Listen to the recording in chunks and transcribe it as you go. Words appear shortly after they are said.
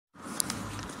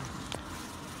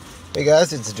Hey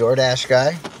guys, it's Doordash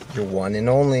guy, your one and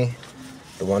only,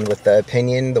 the one with the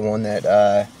opinion, the one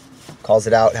that calls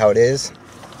it out how it is.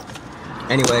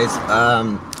 Anyways,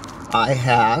 I'm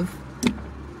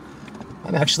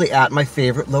actually at my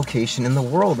favorite location in the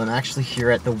world. I'm actually here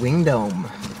at the Wing Dome.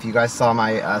 If you guys saw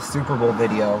my Super Bowl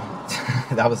video,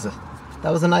 that was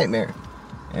a nightmare.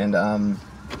 And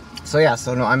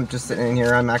so no, I'm just sitting in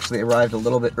here. I'm actually arrived a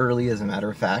little bit early, as a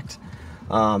matter of fact.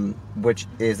 Which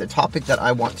is a topic that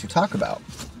I want to talk about.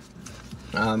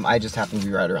 I just happen to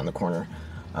be right around the corner.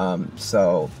 And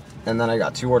then I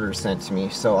got 2 orders sent to me.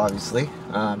 So obviously,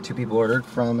 2 people ordered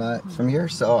from here.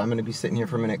 So I'm going to be sitting here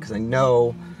for a minute because I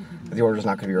know that the order's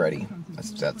not going to be ready.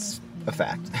 That's a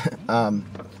fact.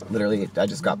 Literally, I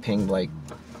just got pinged like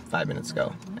 5 minutes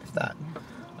ago, if that.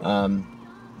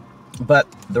 But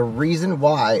the reason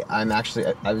why I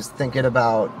was thinking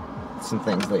about some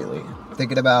things lately.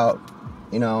 Thinking about,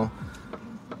 you know,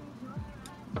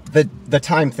 the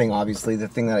time thing. Obviously, the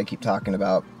thing that I keep talking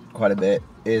about quite a bit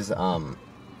is a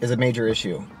major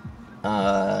issue.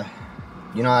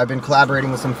 You know, I've been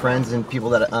collaborating with some friends and people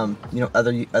that you know,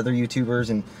 other YouTubers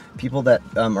and people that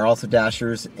are also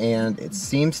dashers, and it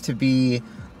seems to be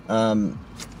some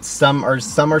are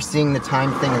seeing the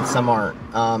time thing and some aren't,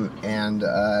 and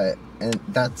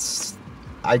that's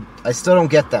I still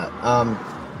don't get that.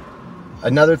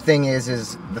 Another thing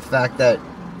is the fact that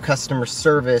customer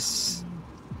service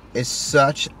is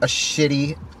such a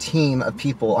shitty team of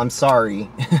people. I'm sorry.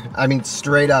 I mean,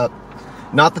 straight up.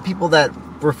 Not the people that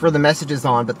refer the messages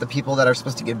on, but the people that are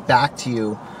supposed to get back to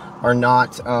you are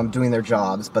not doing their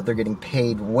jobs, but they're getting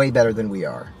paid way better than we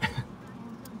are.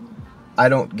 I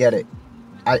don't get it.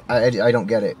 I don't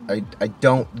get it. I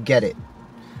don't get it.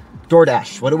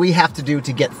 Doordash, what do we have to do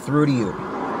to get through to you?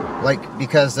 Like,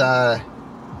 because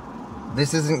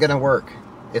this isn't gonna work.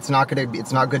 It's not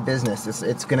good business.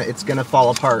 It's gonna fall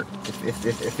apart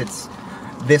if it's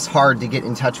this hard to get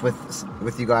in touch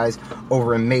with you guys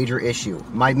over a major issue.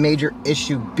 My major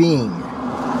issue being,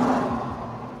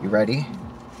 you ready?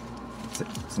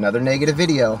 It's another negative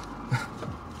video.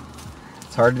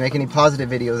 It's hard to make any positive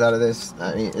videos out of this.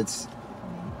 I mean, it's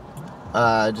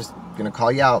just gonna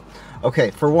call you out.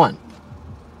 Okay, for one,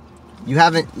 you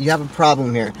have a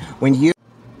problem here when you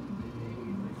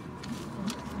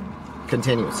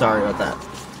continue. Sorry about that.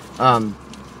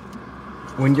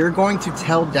 When you're going to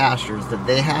tell dashers that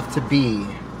they have to be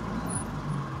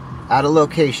at a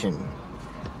location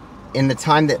in the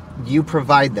time that you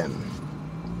provide them,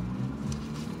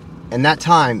 and that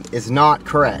time is not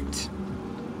correct,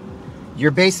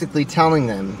 you're basically telling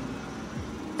them,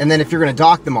 and then if you're going to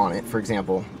dock them on it, for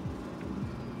example,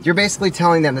 you're basically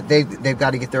telling them that they've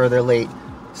got to get there or they're late.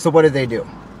 So what do?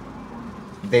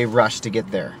 They rush to get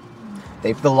there.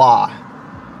 The law.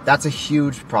 That's a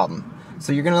huge problem.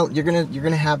 So you're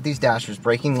gonna have these dashers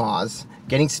breaking laws,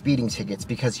 getting speeding tickets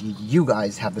because you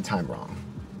guys have the time wrong.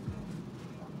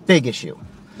 Big issue.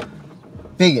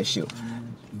 Big issue.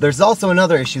 There's also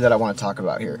another issue that I want to talk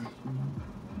about here.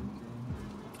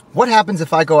 What happens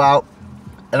if I go out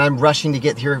and I'm rushing to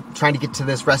get here, trying to get to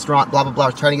this restaurant, blah blah blah,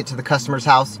 trying to get to the customer's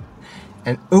house,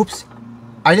 and oops,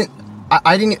 I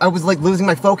was like losing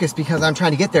my focus because I'm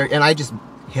trying to get there, and I just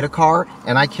hit a car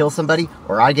and I kill somebody,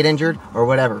 or I get injured, or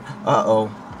whatever. Uh-oh.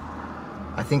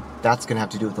 I think that's gonna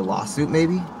have to do with the lawsuit,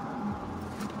 maybe?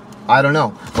 I don't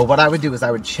know. But what I would do is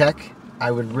I would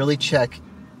really check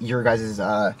your guys',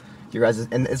 and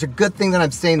it's a good thing that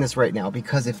I'm saying this right now,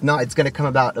 because if not, it's gonna come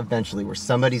about eventually where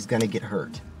somebody's gonna get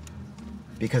hurt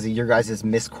because of your guys'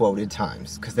 misquoted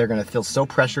times, because they're gonna feel so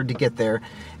pressured to get there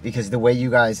because the way you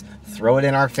guys throw it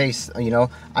in our face. You know,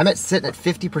 I'm sitting at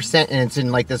 50%, and it's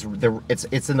in like this.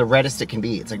 It's in the reddest it can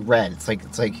be. It's like red.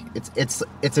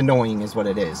 It's annoying, is what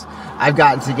it is. I've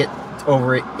gotten to get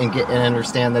over it and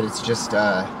understand that it's just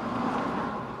a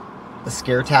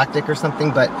scare tactic or something.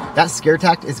 But that scare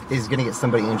tactic is gonna get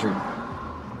somebody injured.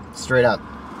 Straight up.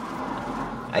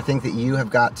 I think that you have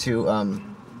got to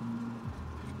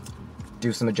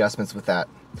do some adjustments with that.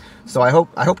 So I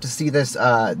hope to see this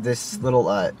this little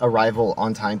arrival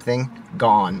on time thing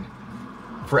gone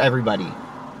for everybody,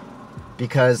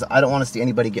 because I don't want to see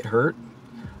anybody get hurt,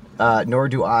 nor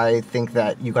do I think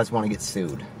that you guys want to get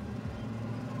sued,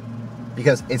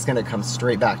 because it's going to come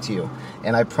straight back to you.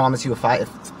 And I promise you, if I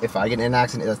get in an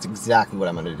accident, that's exactly what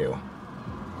I'm going to do,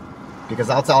 because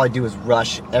that's all I do is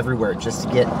rush everywhere just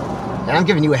to get. And I'm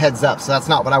giving you a heads up, so that's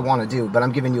not what I want to do, but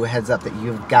I'm giving you a heads up that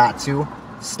you've got to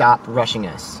stop rushing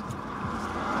us.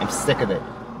 I'm sick of it.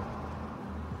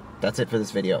 That's it for this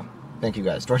video. Thank you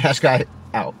guys. Doordash guy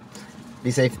out.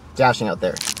 Be safe dashing out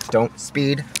there. Don't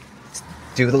speed.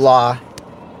 Do the law.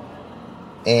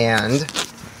 And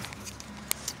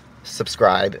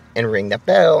subscribe, and ring that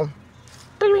bell.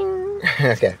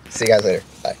 Okay, see you guys later.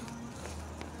 Bye.